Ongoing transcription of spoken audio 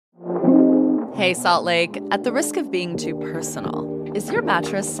Hey, Salt Lake, at the risk of being too personal, is your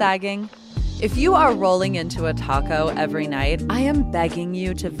mattress sagging? If you are rolling into a taco every night, I am begging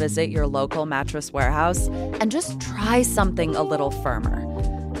you to visit your local Mattress Warehouse and just try something a little firmer.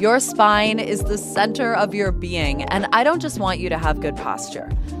 Your spine is the center of your being, and I don't just want you to have good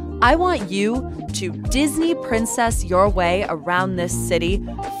posture. I want you to Disney princess your way around this city,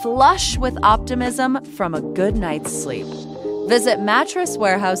 flush with optimism from a good night's sleep. Visit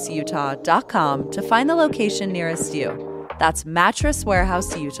mattresswarehouseutah.com to find the location nearest you. That's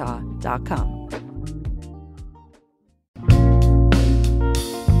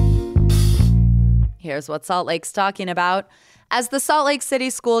mattresswarehouseutah.com. Here's what Salt Lake's talking about. As the Salt Lake City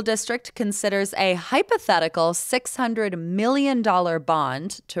School District considers a hypothetical $600 million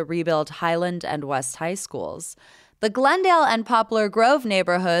bond to rebuild Highland and West High Schools, the Glendale and Poplar Grove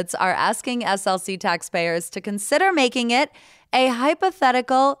neighborhoods are asking SLC taxpayers to consider making it a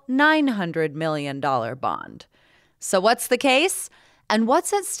hypothetical $900 million bond. So what's the case? And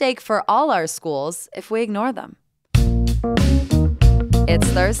what's at stake for all our schools if we ignore them? It's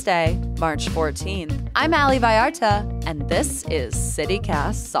Thursday, March 14th. I'm Ali Vallarta, and this is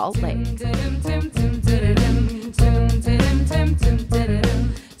CityCast Salt Lake.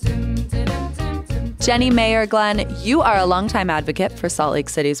 Jenny Mayer Glenn, you are a longtime advocate for Salt Lake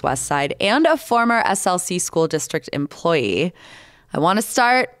City's West Side and a former SLC School District employee. I want to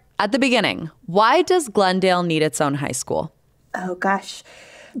start at the beginning. Why does Glendale need its own high school? Oh, gosh.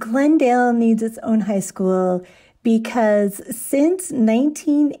 Glendale needs its own high school because since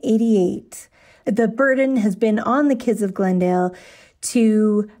 1988, the burden has been on the kids of Glendale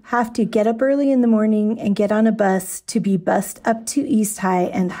to have to get up early in the morning and get on a bus to be bused up to East High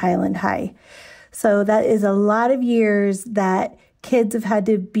and Highland High. So that is a lot of years that kids have had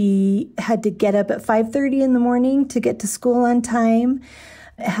to get up at 5:30 in the morning to get to school on time,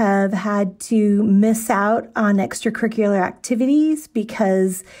 have had to miss out on extracurricular activities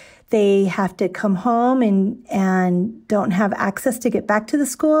because they have to come home and don't have access to get back to the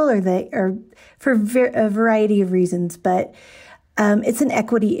school, or for a variety of reasons. But it's an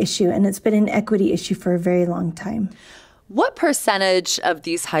equity issue, and it's been an equity issue for a very long time. What percentage of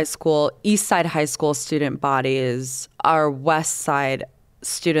these East Side high school student bodies are West Side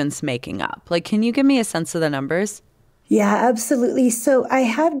students making up? Like, can you give me a sense of the numbers? Yeah, absolutely. So I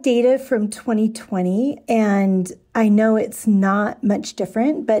have data from 2020, and I know it's not much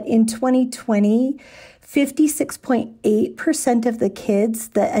different, but in 2020, 56.8% of the kids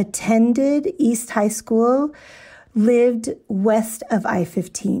that attended East High School lived west of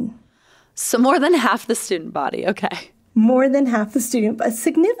I-15. So more than half the student body, okay. More than half the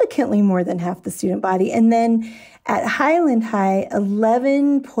significantly more than half the student body. And then at Highland High,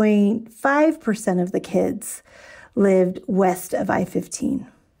 11.5% of the kids lived west of I-15.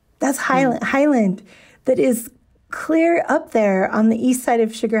 That's Highland that is clear up there on the east side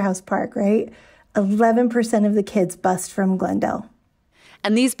of Sugar House Park, right? 11% of the kids bused from Glendale.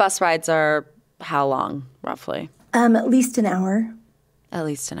 And these bus rides are how long, roughly? At least an hour. At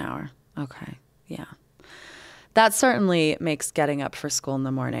least an hour. Okay. Yeah. That certainly makes getting up for school in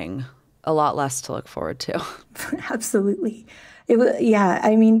the morning a lot less to look forward to. Absolutely.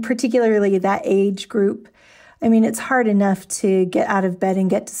 I mean, particularly that age group. I mean, it's hard enough to get out of bed and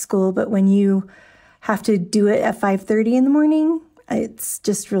get to school, but when you have to do it at 5:30 in the morning, it's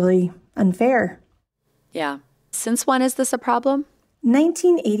just really unfair. Yeah. Since when is this a problem?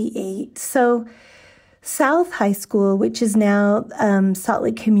 1988. So South High School, which is now Salt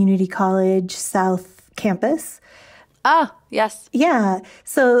Lake Community College South Campus. Ah, yes. Yeah.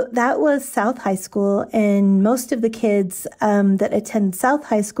 So that was South High School, and most of the kids that attend South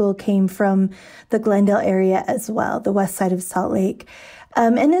High School came from the Glendale area as well, the west side of Salt Lake.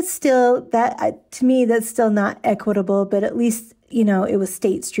 And it's still, to me, that's still not equitable, but at least, it was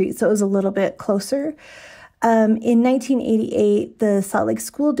State Street, so it was a little bit closer. In 1988, the Salt Lake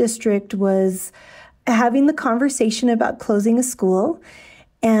School District was having the conversation about closing a school,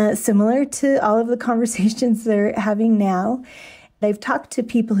 and similar to all of the conversations they're having now. I've talked to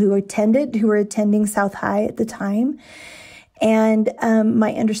people who were attending South High at the time. And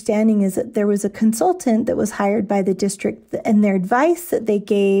my understanding is that there was a consultant that was hired by the district, and their advice that they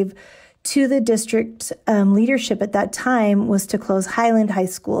gave to the district leadership at that time was to close Highland High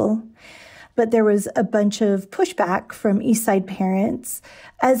School. But there was a bunch of pushback from East Side parents,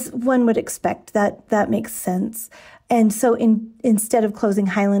 as one would expect. That makes sense. And so instead of closing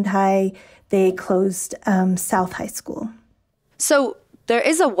Highland High, they closed South High School. So there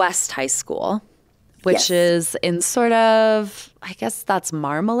is a West High School, which is in sort of, I guess that's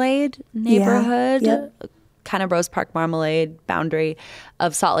Marmalade neighborhood. Yeah, yep. kind of Rose Park Marmalade boundary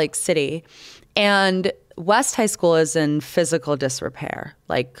of Salt Lake City. And West High School is in physical disrepair,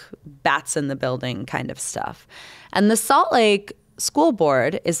 like bats in the building kind of stuff. And the Salt Lake School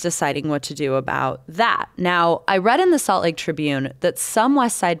Board is deciding what to do about that. Now, I read in the Salt Lake Tribune that some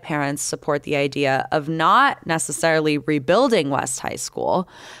West Side parents support the idea of not necessarily rebuilding West High School,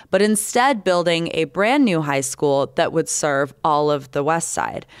 but instead building a brand new high school that would serve all of the West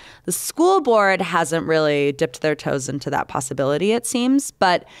Side. The school board hasn't really dipped their toes into that possibility, it seems,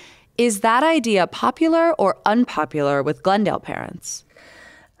 but is that idea popular or unpopular with Glendale parents?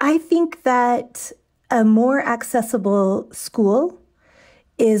 I think that a more accessible school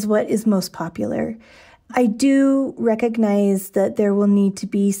is what is most popular. I do recognize that there will need to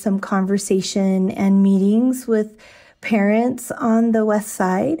be some conversation and meetings with parents on the West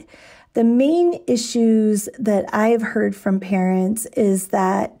Side. The main issues that I've heard from parents is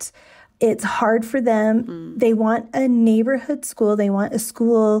that it's hard for them. They want a neighborhood school. They want a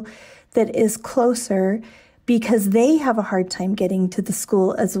school that is closer, because they have a hard time getting to the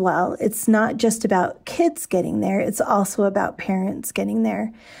school as well. It's not just about kids getting there. It's also about parents getting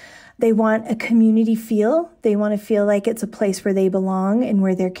there. They want a community feel. They want to feel like it's a place where they belong and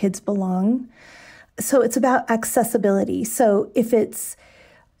where their kids belong. So it's about accessibility. So if it's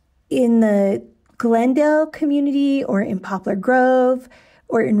in the Glendale community or in Poplar Grove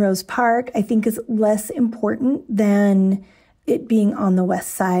or in Rose Park, I think is less important than it being on the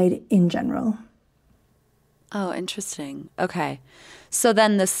West Side in general. Oh, interesting. Okay. So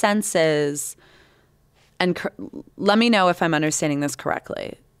then the sense is, and let me know if I'm understanding this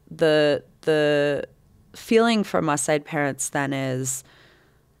correctly, the feeling from West Side parents then is,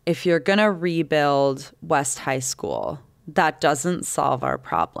 if you're going to rebuild West High School, that doesn't solve our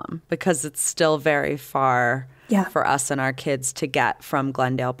problem because it's still very far for us and our kids to get from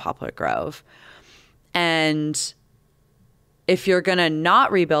Glendale, Poplar Grove. And if you're going to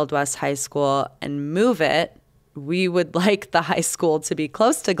not rebuild West High School and move it, we would like the high school to be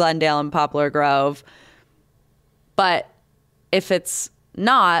close to Glendale and Poplar Grove. But if it's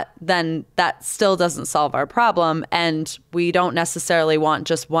not, then that still doesn't solve our problem. And we don't necessarily want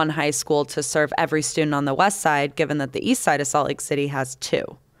just one high school to serve every student on the West Side, given that the East Side of Salt Lake City has two.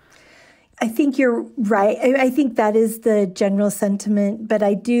 I think you're right. I think that is the general sentiment. But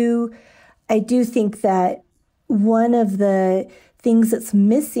I do think that one of the things that's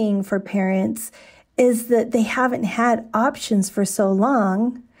missing for parents is that they haven't had options for so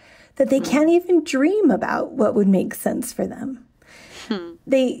long that they can't even dream about what would make sense for them.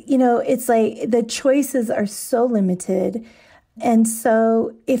 They, it's like the choices are so limited. And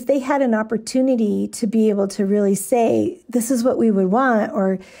so if they had an opportunity to be able to really say, this is what we would want,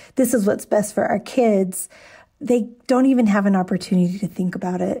 or this is what's best for our kids, they don't even have an opportunity to think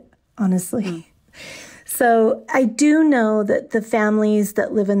about it, honestly. So I do know that the families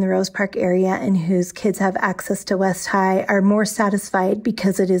that live in the Rose Park area and whose kids have access to West High are more satisfied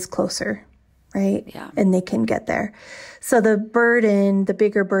because it is closer, right? Yeah. And they can get there. So the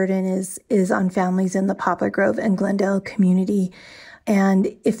bigger burden is on families in the Poplar Grove and Glendale community. And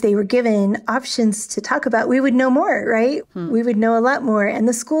if they were given options to talk about, we would know more, right? We would know a lot more. And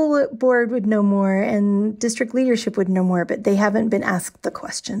the school board would know more and district leadership would know more, but they haven't been asked the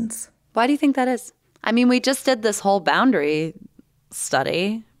questions. Why do you think that is? I mean, we just did this whole boundary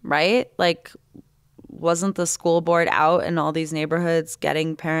study, right? Like, wasn't the school board out in all these neighborhoods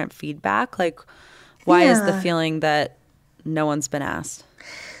getting parent feedback? Like, why is the feeling that no one's been asked?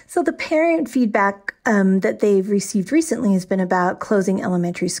 So the parent feedback that they've received recently has been about closing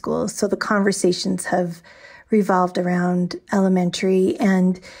elementary schools. So the conversations have revolved around elementary,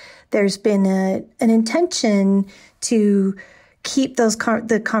 and there's been an intention to keep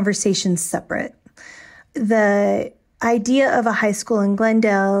the conversations separate. The idea of a high school in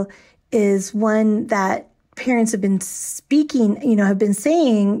Glendale is one that parents have been have been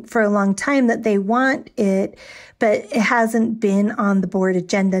saying for a long time that they want it, but it hasn't been on the board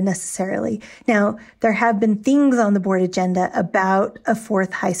agenda necessarily. Now, there have been things on the board agenda about a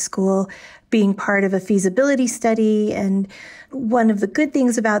fourth high school being part of a feasibility study. And one of the good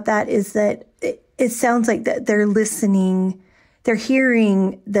things about that is that it sounds like that they're listening, they're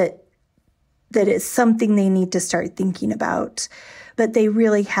hearing that it's something they need to start thinking about, but they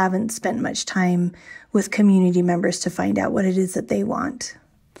really haven't spent much time with community members to find out what it is that they want.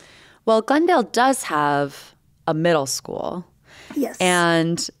 Well, Glendale does have a middle school. Yes.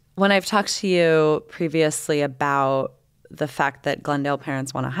 And when I've talked to you previously about the fact that Glendale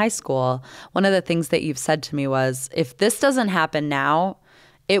parents want a high school, one of the things that you've said to me was, if this doesn't happen now,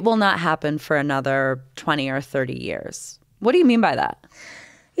 it will not happen for another 20 or 30 years. What do you mean by that?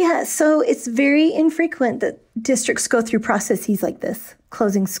 Yeah, so it's very infrequent that districts go through processes like this,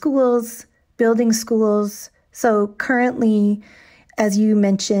 closing schools, building schools. So currently, as you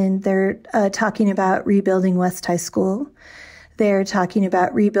mentioned, they're talking about rebuilding West High School. They're talking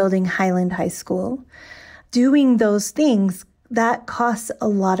about rebuilding Highland High School. Doing those things, that costs a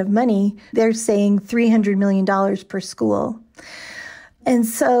lot of money. They're saying $300 million per school. And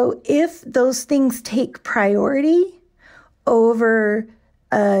so if those things take priority over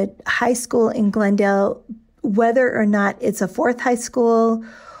a high school in Glendale, whether or not it's a fourth high school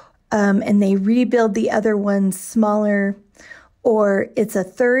and they rebuild the other one smaller, or it's a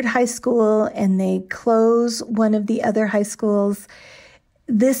third high school and they close one of the other high schools,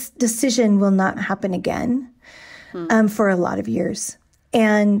 this decision will not happen again for a lot of years.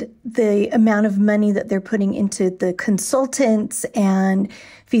 And the amount of money that they're putting into the consultants and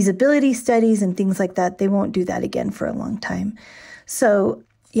feasibility studies and things like that, they won't do that again for a long time. So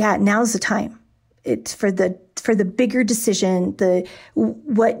yeah, now's the time. It's for the bigger decision,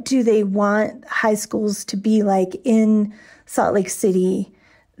 what do they want high schools to be like in Salt Lake City?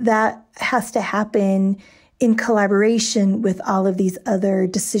 That has to happen in collaboration with all of these other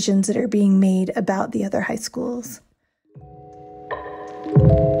decisions that are being made about the other high schools.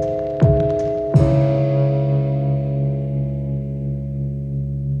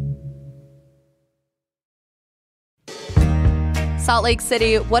 Salt Lake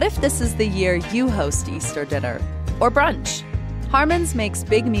City, what if this is the year you host Easter dinner or brunch? Harmon's makes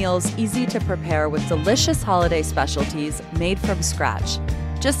big meals easy to prepare with delicious holiday specialties made from scratch.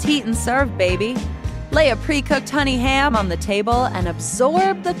 Just heat and serve, baby. Lay a pre-cooked honey ham on the table and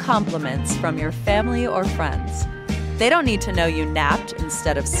absorb the compliments from your family or friends. They don't need to know you napped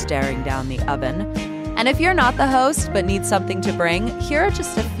instead of staring down the oven. And if you're not the host but need something to bring, here are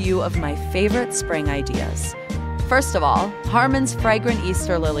just a few of my favorite spring ideas. First of all, Harmon's fragrant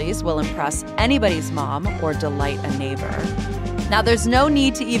Easter lilies will impress anybody's mom or delight a neighbor. Now, there's no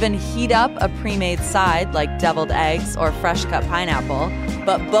need to even heat up a pre-made side like deviled eggs or fresh-cut pineapple,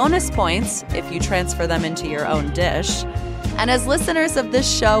 but bonus points if you transfer them into your own dish. And as listeners of this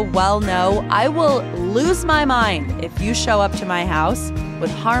show well know, I will lose my mind if you show up to my house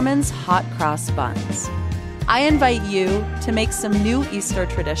with Harmon's hot cross buns. I invite you to make some new Easter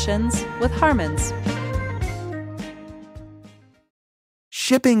traditions with Harmon's.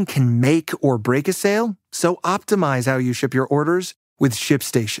 Shipping can make or break a sale, so optimize how you ship your orders with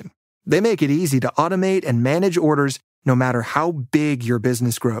ShipStation. They make it easy to automate and manage orders no matter how big your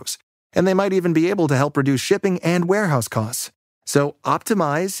business grows. And they might even be able to help reduce shipping and warehouse costs. So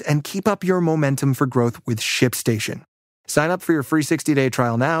optimize and keep up your momentum for growth with ShipStation. Sign up for your free 60-day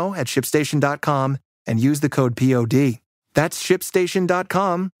trial now at ShipStation.com and use the code POD. That's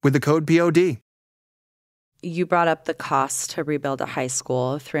ShipStation.com with the code POD. You brought up the cost to rebuild a high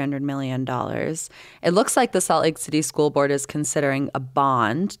school, $300 million. It looks like the Salt Lake City School Board is considering a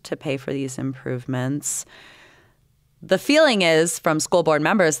bond to pay for these improvements. The feeling is from school board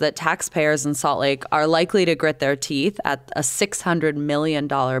members that taxpayers in Salt Lake are likely to grit their teeth at a $600 million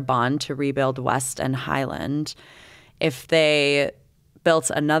bond to rebuild West and Highland. If they built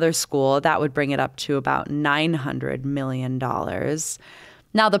another school, that would bring it up to about $900 million.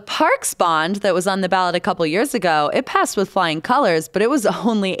 Now, the Parks bond that was on the ballot a couple years ago, it passed with flying colors, but it was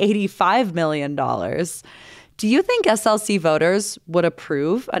only $85 million. Do you think SLC voters would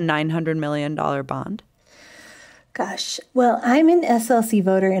approve a $900 million bond? Gosh, well, I'm an SLC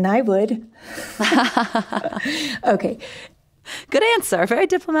voter and I would. Okay. Good answer. Very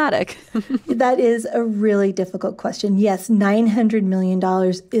diplomatic. That is a really difficult question. Yes, $900 million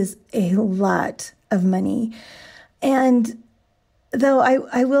is a lot of money. And though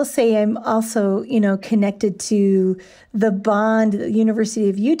I will say I'm also, connected to the bond that the University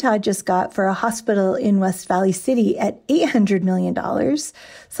of Utah just got for a hospital in West Valley City at $800 million.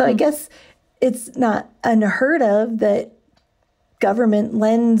 So I guess it's not unheard of that government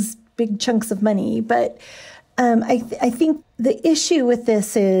lends big chunks of money. But I think the issue with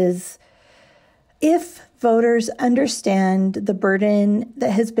this is if voters understand the burden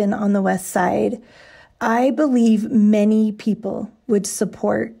that has been on the West Side, I believe many people would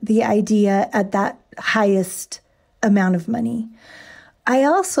support the idea at that highest amount of money. I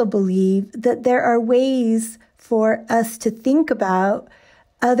also believe that there are ways for us to think about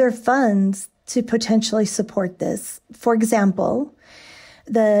other funds to potentially support this. For example,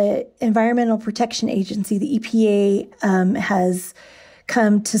 the Environmental Protection Agency, the EPA, has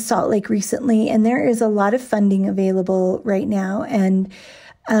come to Salt Lake recently, and there is a lot of funding available right now. And,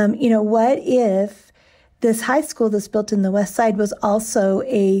 what if this high school that's built in the West Side was also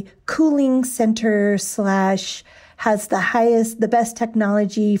a cooling center / has the best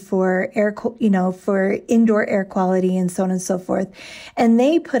technology for for indoor air quality and so on and so forth. And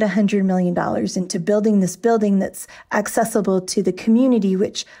they put $100 million into building this building that's accessible to the community,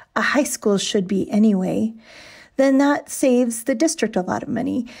 which a high school should be anyway. Then that saves the district a lot of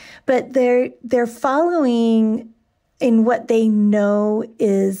money. But they're following in what they know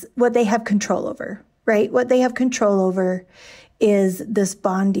is what they have control over, right? What they have control over is this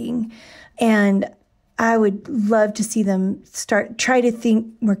bonding. And I would love to see them try to think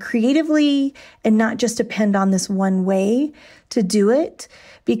more creatively and not just depend on this one way to do it.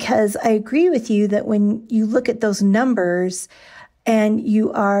 Because I agree with you that when you look at those numbers and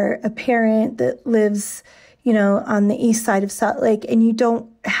you are a parent that lives, on the east side of Salt Lake and you don't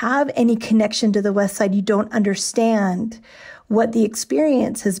have any connection to the west side, you don't understand what the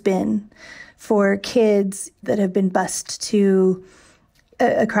experience has been for kids that have been bused to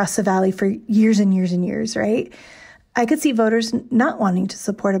across the valley for years and years and years, right? I could see voters not wanting to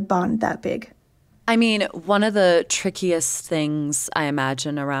support a bond that big. I mean, one of the trickiest things I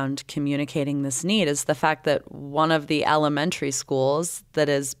imagine around communicating this need is the fact that one of the elementary schools that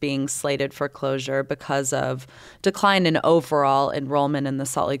is being slated for closure because of decline in overall enrollment in the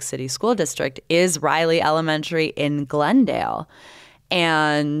Salt Lake City School District is Riley Elementary in Glendale.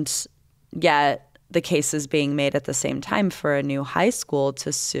 And yet the case is being made at the same time for a new high school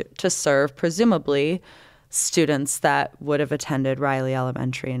to serve, presumably, students that would have attended Riley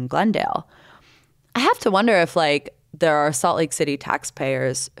Elementary in Glendale. I have to wonder if, there are Salt Lake City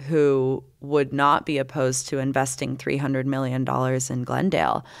taxpayers who would not be opposed to investing $300 million in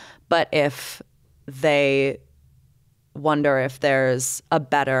Glendale, but if they wonder if there's a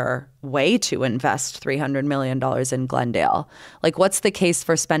better way to invest $300 million in Glendale. What's the case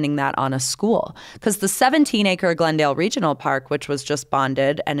for spending that on a school? Because the 17-acre Glendale Regional Park, which was just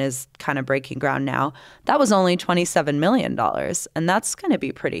bonded and is kind of breaking ground now, that was only $27 million, and that's going to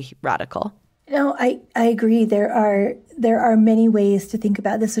be pretty radical. No, I agree. There are many ways to think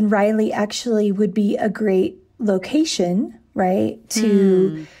about this, and Riley actually would be a great location, right,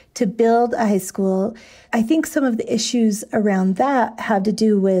 to build a high school. I think some of the issues around that have to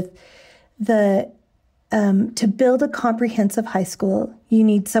do with to build a comprehensive high school, you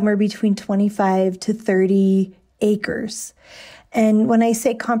need somewhere between 25 to 30 acres. And when I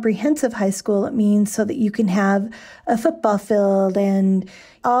say comprehensive high school, it means so that you can have a football field and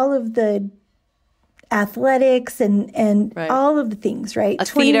all of the athletics and right. All of the things, right? A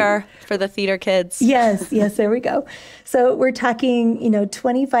theater for the theater kids. Yes, there we go. So we're talking,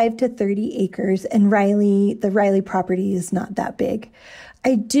 25 to 30 acres, and the Riley property is not that big.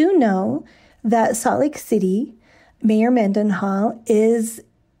 I do know that Salt Lake City, Mayor Mendenhall is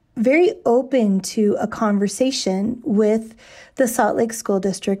very open to a conversation with the Salt Lake School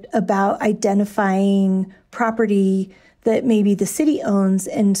District about identifying property that maybe the city owns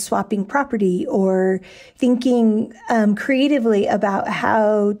and swapping property, or thinking creatively about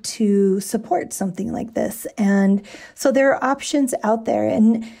how to support something like this. And so there are options out there.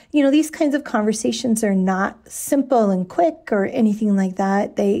 And, these kinds of conversations are not simple and quick or anything like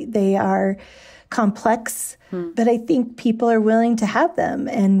that. They are complex, but I think people are willing to have them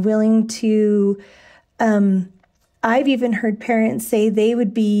and willing to, I've even heard parents say they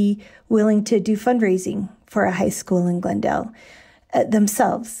would be willing to do fundraising for a high school in Glendale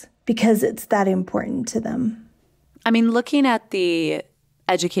themselves because it's that important to them. I mean, looking at the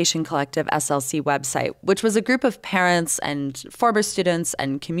Education Collective SLC website, which was a group of parents and former students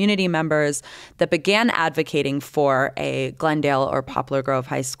and community members that began advocating for a Glendale or Poplar Grove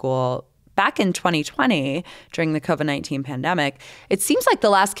High School back in 2020 during the COVID-19 pandemic, it seems like the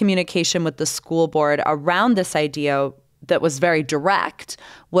last communication with the school board around this idea that was very direct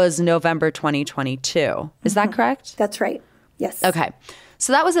was November 2022. Is that correct? That's right. Yes. Okay.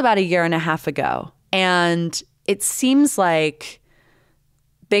 So that was about a year and a half ago. And it seems like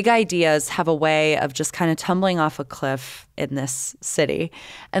big ideas have a way of just kind of tumbling off a cliff in this city.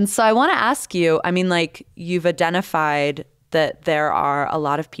 And so I want to ask you, you've identified that there are a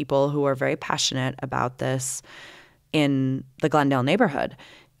lot of people who are very passionate about this in the Glendale neighborhood.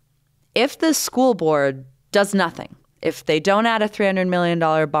 If the school board does nothing, if they don't add a $300 million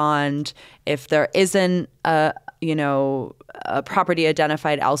bond, if there isn't a property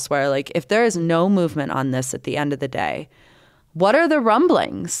identified elsewhere, if there is no movement on this at the end of the day, what are the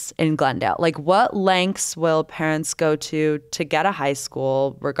rumblings in Glendale? What lengths will parents go to get a high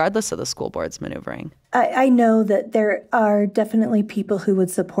school, regardless of the school board's maneuvering? I know that there are definitely people who would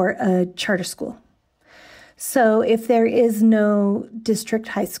support a charter school. So if there is no district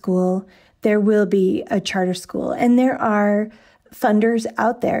high school, there will be a charter school. And there are funders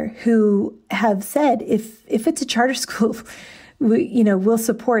out there who have said, if it's a charter school, we'll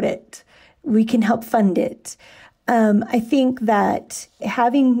support it. We can help fund it. I think that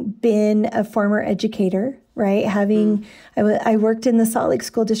having been a former educator, right, I worked in the Salt Lake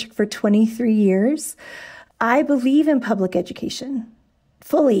School District for 23 years. I believe in public education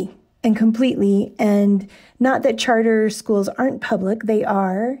fully and completely. And not that charter schools aren't public, they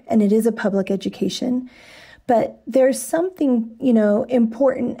are, and it is a public education. But there's something,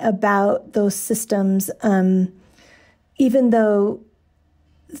 important about those systems, even though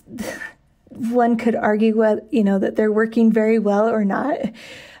one could argue that they're working very well or not.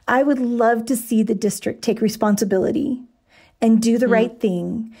 I would love to see the district take responsibility and do the right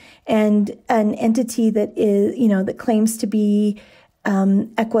thing, and an entity that is, that claims to be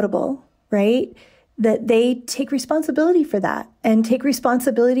equitable, right? That they take responsibility for that and take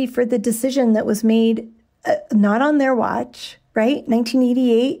responsibility for the decision that was made not on their watch, right?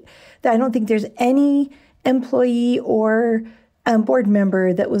 1988, I don't think there's any employee or board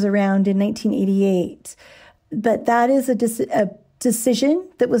member that was around in 1988. But that is a decision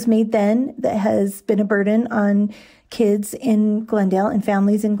that was made then that has been a burden on kids in Glendale and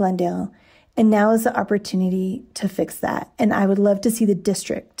families in Glendale. And now is the opportunity to fix that. And I would love to see the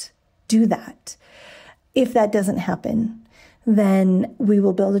district do that. If that doesn't happen, then we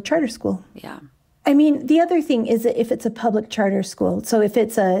will build a charter school. Yeah. I mean, the other thing is that if it's a public charter school, so if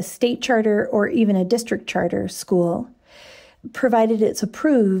it's a state charter or even a district charter school, provided it's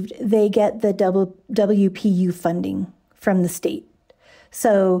approved, they get the WPU funding from the state.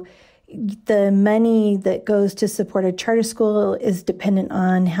 So the money that goes to support a charter school is dependent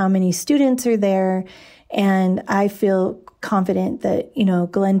on how many students are there. And I feel confident that,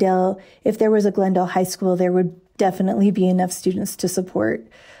 Glendale, if there was a Glendale high school, there would definitely be enough students to support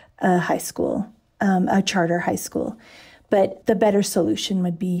a high school, a charter high school. But the better solution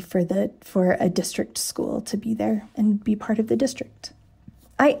would be for a district school to be there and be part of the district.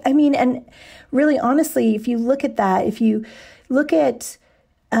 I mean, and really honestly, if you look at that, if you look at,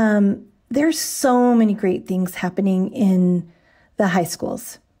 there's so many great things happening in the high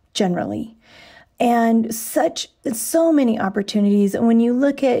schools generally, and so many opportunities. And when you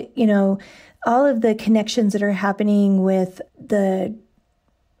look at, all of the connections that are happening with the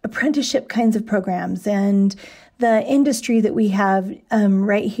apprenticeship kinds of programs and the industry that we have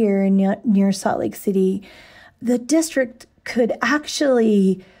right here near Salt Lake City, the district could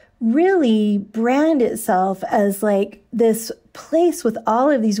actually really brand itself as like this place with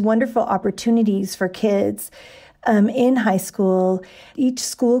all of these wonderful opportunities for kids in high school. Each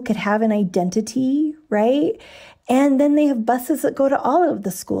school could have an identity, right? And then they have buses that go to all of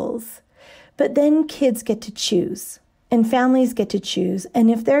the schools. But then kids get to choose. And families get to choose. And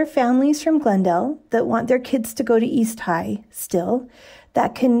if there are families from Glendale that want their kids to go to East High still, they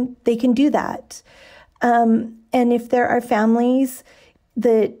can do that. And if there are families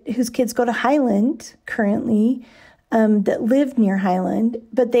whose kids go to Highland currently, that live near Highland,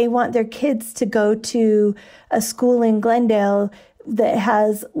 but they want their kids to go to a school in Glendale that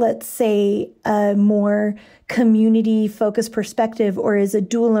has, let's say, a more community-focused perspective, or is a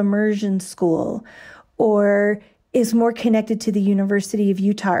dual immersion school, or is more connected to the University of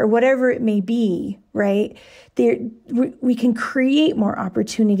Utah, or whatever it may be, right? We can create more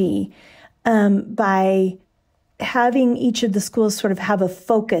opportunity by having each of the schools sort of have a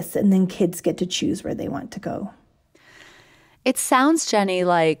focus, and then kids get to choose where they want to go. It sounds, Jenny,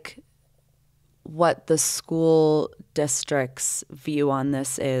 like what the school district's view on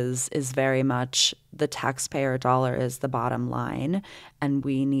this is very much the taxpayer dollar is the bottom line, and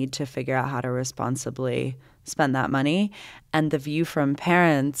we need to figure out how to responsibly spend that money. And the view from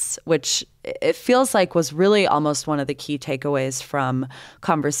parents, which it feels like was really almost one of the key takeaways from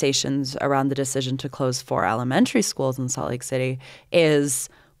conversations around the decision to close 4 elementary schools in Salt Lake City, is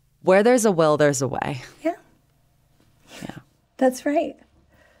where there's a will, there's a way. Yeah. Yeah. That's right.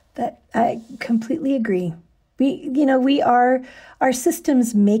 That I completely agree. Our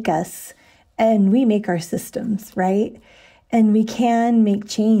systems make us, and we make our systems, right? And we can make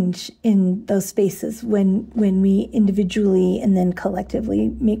change in those spaces when we individually and then collectively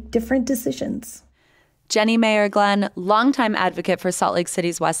make different decisions. Jenny Mayer-Glenn, longtime advocate for Salt Lake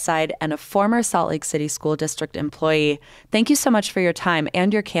City's West Side and a former Salt Lake City School District employee. Thank you so much for your time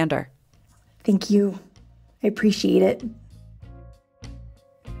and your candor. Thank you. I appreciate it.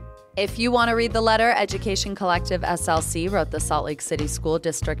 If you want to read the letter Education Collective SLC wrote the Salt Lake City School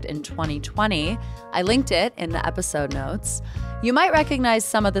District in 2020, I linked it in the episode notes. You might recognize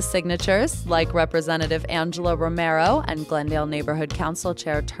some of the signatures, like Representative Angela Romero and Glendale Neighborhood Council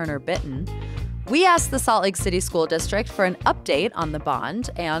Chair Turner Bitton. We asked the Salt Lake City School District for an update on the bond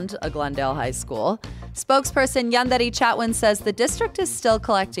and a Glendale high school. Spokesperson Yandere Chatwin says the district is still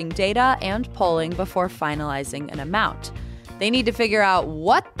collecting data and polling before finalizing an amount. They need to figure out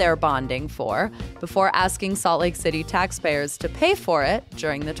what they're bonding for before asking Salt Lake City taxpayers to pay for it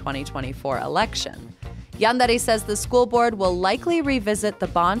during the 2024 election. Yandere says the school board will likely revisit the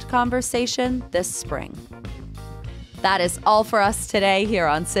bond conversation this spring. That is all for us today here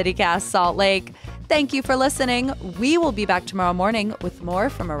on CityCast Salt Lake. Thank you for listening. We will be back tomorrow morning with more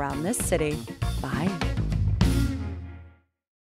from around this city. Bye.